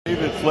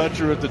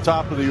Fletcher at the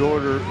top of the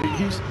order.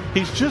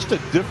 He's just a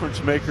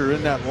difference maker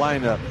in that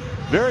lineup.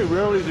 Very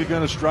rarely is he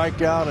going to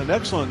strike out. An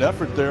excellent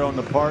effort there on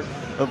the part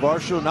of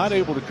Varsho, not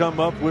able to come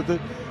up with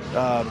it.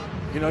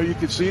 You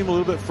could see him a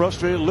little bit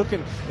frustrated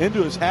looking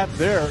into his hat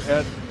there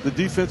at the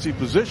defensive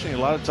positioning. A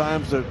lot of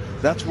times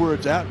that's where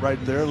it's at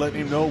right there,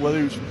 letting him know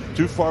whether he's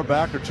too far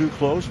back or too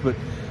close. But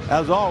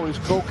as always,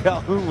 Kole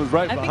Calhoun was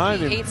right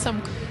behind him.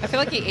 I feel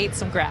like he ate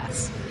some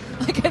grass.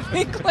 I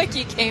think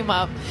he came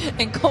up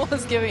and Kole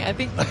was giving,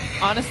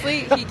 honestly,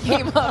 he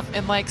came up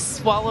and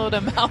swallowed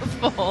a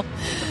mouthful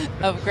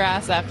of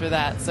grass after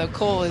that. So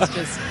Kole is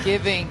just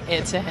giving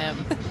it to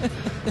him.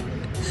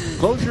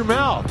 Close your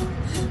mouth.